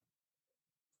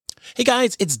Hey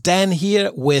guys, it's Dan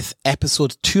here with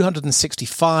episode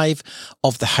 265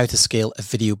 of the How to Scale a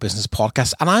Video Business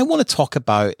podcast. And I want to talk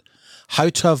about how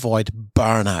to avoid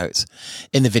burnout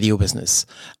in the video business.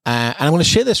 And I want to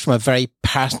share this from a very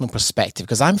personal perspective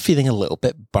because I'm feeling a little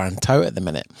bit burnt out at the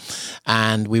minute.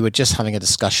 And we were just having a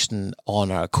discussion on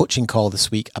our coaching call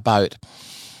this week about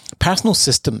personal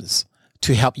systems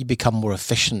to help you become more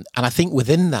efficient. And I think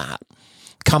within that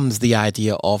comes the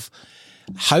idea of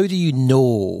how do you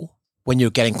know when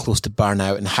you're getting close to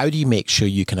burnout and how do you make sure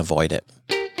you can avoid it?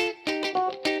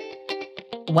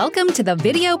 Welcome to the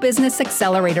Video Business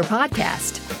Accelerator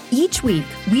podcast. Each week,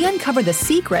 we uncover the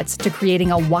secrets to creating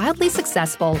a wildly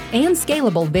successful and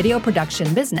scalable video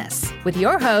production business with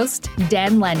your host,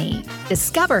 Dan Lenny.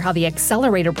 Discover how the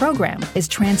Accelerator program is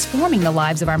transforming the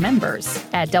lives of our members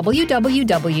at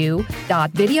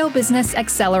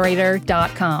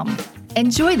www.videobusinessaccelerator.com.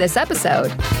 Enjoy this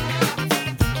episode.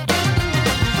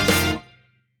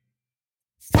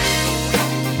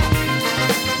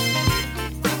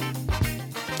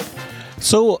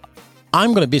 So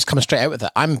I'm going to be just coming straight out with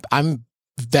it. I'm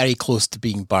very close to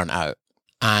being burnt out,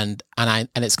 and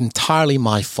it's entirely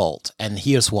my fault. And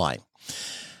here's why: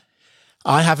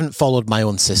 I haven't followed my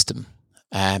own system,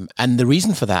 and the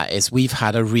reason for that is we've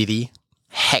had a really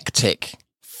hectic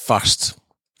first,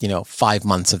 5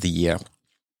 months of the year.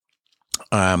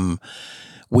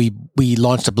 We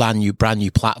launched a brand new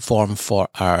platform for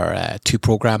our two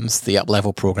programs, the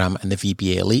Up-Level program and the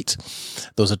VBA Elite.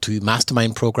 Those are two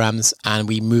mastermind programs, and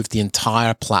we moved the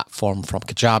entire platform from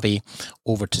Kajabi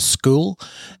over to School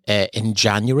in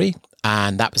January,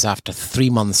 and that was after 3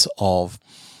 months of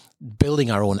building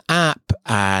our own app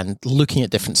and looking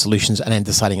at different solutions, and then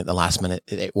deciding at the last minute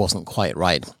it wasn't quite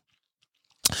right.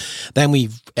 Then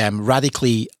we've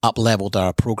radically up-leveled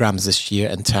our programs this year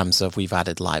in terms of we've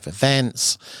added live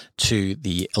events to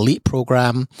the Elite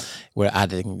program. We're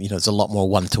adding, there's a lot more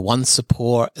one-to-one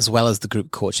support as well as the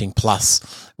group coaching. Plus,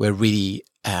 we're really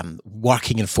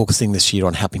working and focusing this year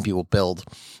on helping people build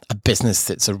a business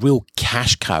that's a real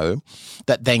cash cow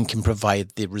that then can provide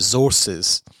the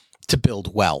resources to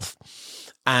build wealth.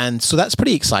 And so that's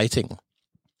pretty exciting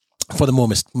for the more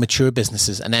mature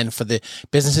businesses. And then for the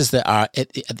businesses that are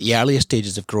at the earlier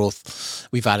stages of growth,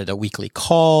 we've added a weekly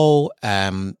call.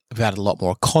 We've added a lot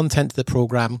more content to the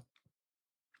program.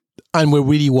 And we're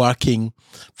really working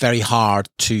very hard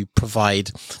to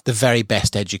provide the very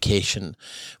best education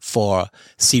for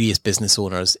serious business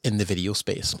owners in the video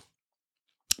space.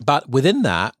 But within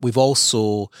that, we've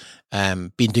also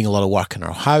been doing a lot of work in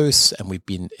our house, and we've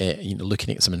been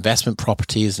looking at some investment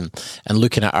properties and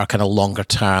looking at our kind of longer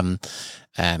term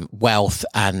wealth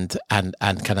and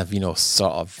kind of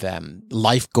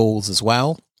life goals as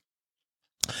well.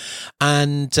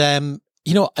 And the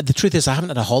truth is, I haven't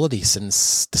had a holiday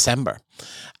since December,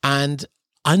 and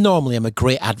I normally am a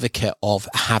great advocate of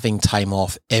having time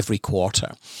off every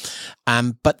quarter.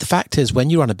 But the fact is, when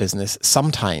you run a business,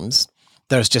 sometimes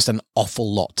there's just an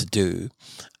awful lot to do.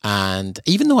 And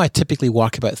even though I typically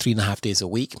work about 3.5 days a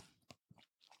week,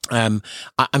 I'm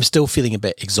still feeling a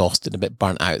bit exhausted, a bit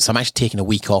burnt out. So I'm actually taking a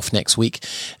week off next week.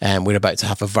 We're about to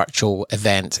have a virtual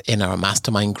event in our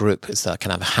mastermind group. It's a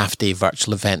kind of a half-day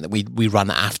virtual event that we run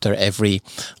after every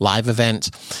live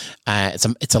event.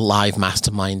 It's a live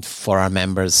mastermind for our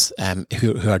members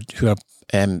who are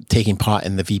taking part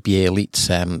in the VBA Elite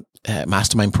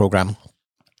mastermind program.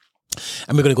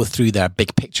 And we're going to go through their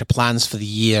big picture plans for the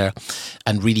year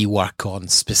and really work on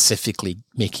specifically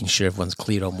making sure everyone's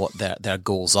clear on what their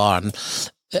goals are. And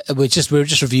we were just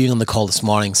reviewing on the call this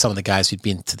morning some of the guys who'd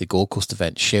been to the Gold Coast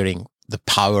event, sharing the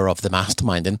power of the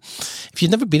mastermind. And if you've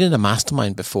never been in a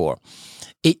mastermind before,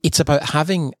 it's about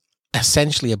having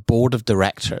essentially a board of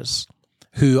directors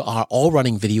who are all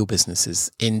running video businesses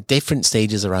in different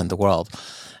stages around the world,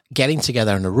 getting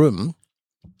together in a room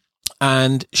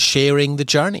and sharing the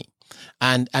journey.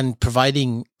 And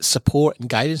providing support and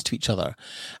guidance to each other.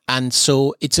 And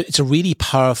so it's a really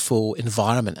powerful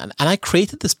environment. And I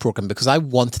created this program because I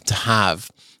wanted to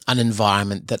have an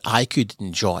environment that I could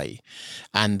enjoy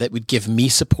and that would give me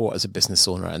support as a business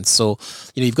owner. And so,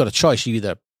 you've got a choice. You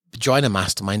either join a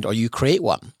mastermind or you create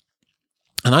one.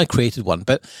 And I created one,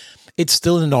 but it's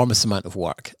still an enormous amount of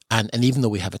work. And even though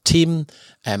we have a team,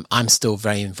 I'm still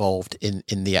very involved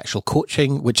in the actual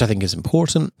coaching, which I think is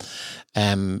important.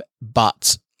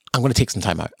 But I'm going to take some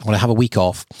time out. I'm going to have a week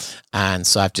off. And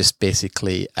so I've just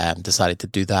basically decided to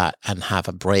do that and have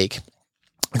a break.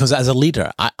 Because as a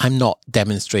leader, I'm not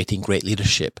demonstrating great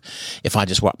leadership if I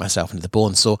just work myself into the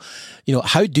bone. So,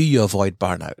 how do you avoid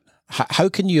burnout? How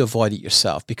can you avoid it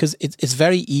yourself? Because it's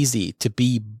very easy to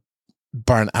be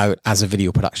burnt out as a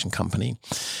video production company.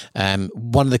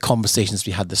 One of the conversations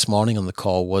we had this morning on the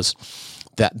call was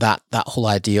that whole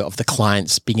idea of the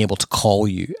clients being able to call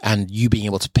you and you being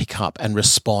able to pick up and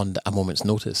respond at a moment's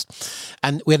notice.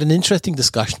 And we had an interesting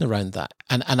discussion around that.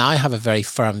 And I have a very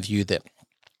firm view that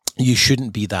you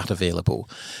shouldn't be that available.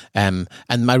 And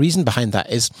my reason behind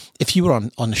that is if you were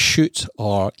on a shoot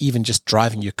or even just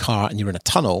driving your car and you're in a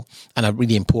tunnel and a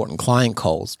really important client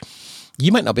calls,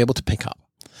 you might not be able to pick up.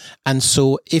 And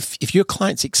so if your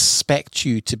clients expect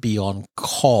you to be on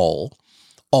call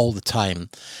all the time,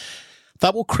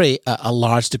 that will create a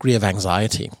large degree of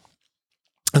anxiety.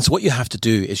 And so what you have to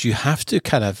do is you have to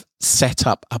kind of set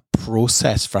up a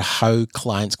process for how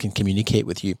clients can communicate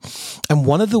with you. And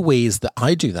one of the ways that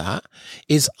I do that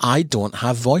is I don't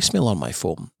have voicemail on my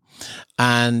phone.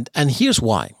 And here's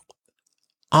why.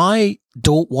 I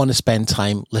don't want to spend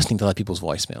time listening to other people's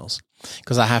voicemails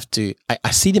because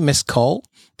I see the missed call,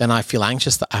 then I feel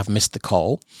anxious that I've missed the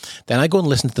call. Then I go and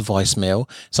listen to the voicemail.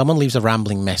 Someone leaves a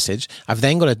rambling message. I've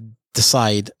then got to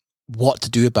decide what to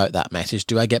do about that message.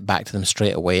 Do I get back to them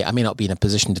straight away? I may not be in a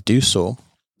position to do so.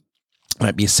 It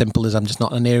might be as simple as I'm just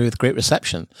not in an area with great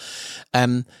reception.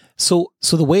 So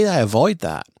the way I avoid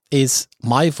that is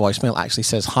my voicemail actually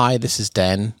says, "Hi, this is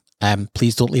Den.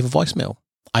 Please don't leave a voicemail."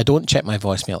 I don't check my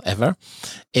voicemail ever.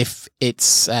 If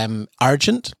it's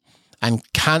urgent and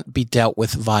can't be dealt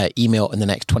with via email in the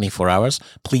next 24 hours,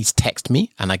 please text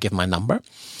me, and I give my number.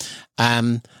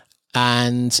 And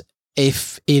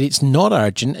if it's not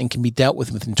urgent and can be dealt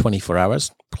with within 24 hours,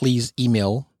 please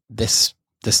email this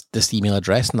email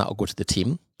address and that will go to the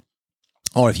team.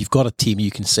 Or if you've got a team, you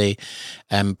can say,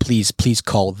 please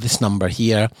call this number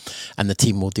here and the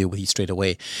team will deal with you straight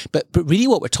away. But really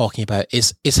what we're talking about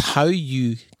is how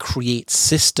you create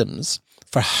systems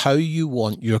for how you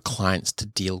want your clients to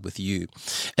deal with you.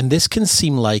 And this can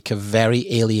seem like a very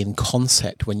alien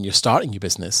concept when you're starting your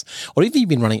business, or even you've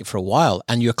been running it for a while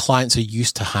and your clients are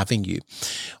used to having you.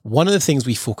 One of the things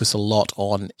we focus a lot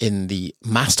on in the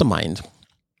mastermind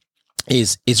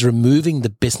is removing the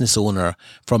business owner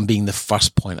from being the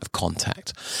first point of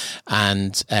contact.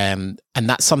 And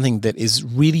that's something that is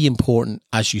really important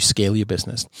as you scale your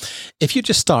business. If you're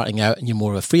just starting out and you're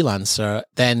more of a freelancer,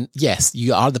 then yes,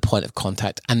 you are the point of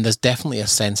contact. And there's definitely a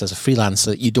sense as a freelancer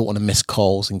that you don't want to miss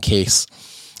calls in case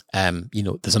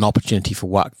there's an opportunity for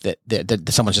work that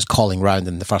someone's just calling around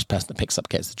and the first person that picks up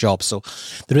gets the job. So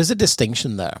there is a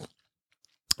distinction there.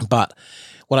 But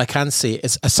what I can say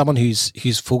is, as someone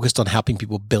who's focused on helping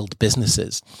people build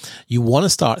businesses, you want to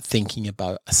start thinking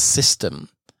about a system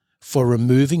for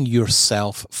removing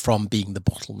yourself from being the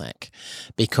bottleneck.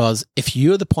 Because if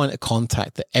you're the point of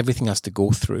contact that everything has to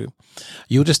go through,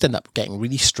 you'll just end up getting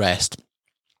really stressed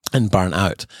and burnt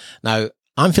out. Now,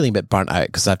 I'm feeling a bit burnt out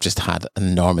because I've just had an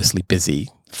enormously busy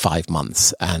 5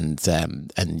 months, and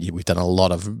we've done a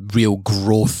lot of real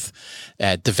growth,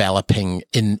 developing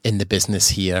in the business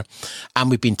here, and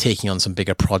we've been taking on some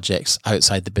bigger projects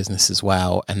outside the business as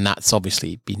well, and that's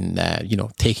obviously been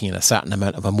taking in a certain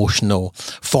amount of emotional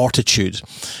fortitude.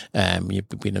 We've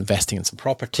been investing in some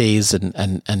properties and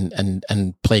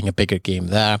playing a bigger game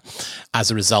there as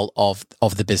a result of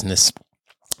the business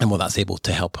and what that's able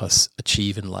to help us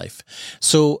achieve in life.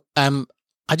 So I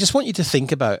just want you to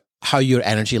think about how your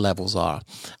energy levels are.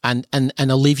 And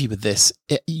I'll leave you with this.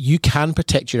 You can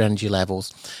protect your energy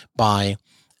levels by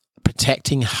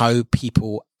protecting how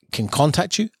people can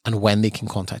contact you and when they can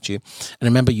contact you. And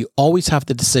remember, you always have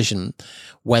the decision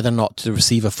whether or not to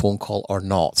receive a phone call or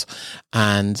not.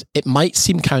 And it might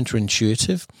seem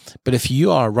counterintuitive, but if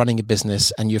you are running a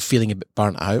business and you're feeling a bit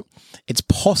burnt out, it's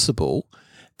possible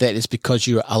that it's because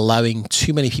you're allowing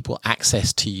too many people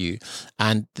access to you.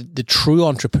 And the true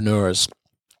entrepreneurs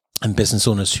and business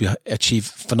owners who achieve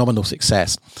phenomenal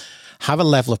success have a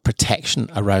level of protection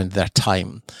around their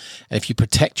time. And if you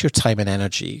protect your time and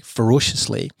energy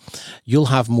ferociously, you'll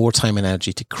have more time and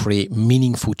energy to create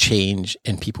meaningful change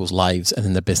in people's lives and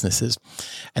in their businesses.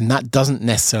 And that doesn't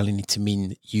necessarily need to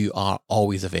mean you are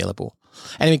always available.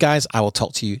 Anyway, guys, I will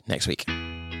talk to you next week.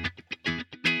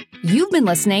 You've been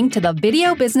listening to the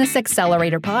Video Business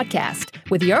Accelerator podcast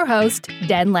with your host,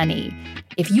 Den Lenny.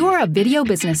 If you are a video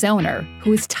business owner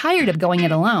who is tired of going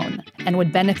it alone and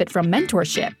would benefit from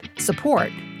mentorship,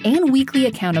 support, and weekly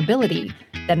accountability,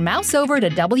 then mouse over to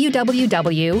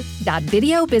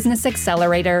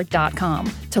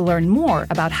www.videobusinessaccelerator.com to learn more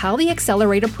about how the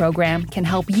Accelerator program can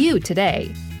help you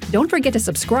today. Don't forget to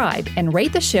subscribe and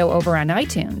rate the show over on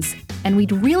iTunes. And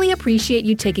we'd really appreciate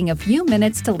you taking a few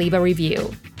minutes to leave a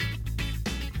review.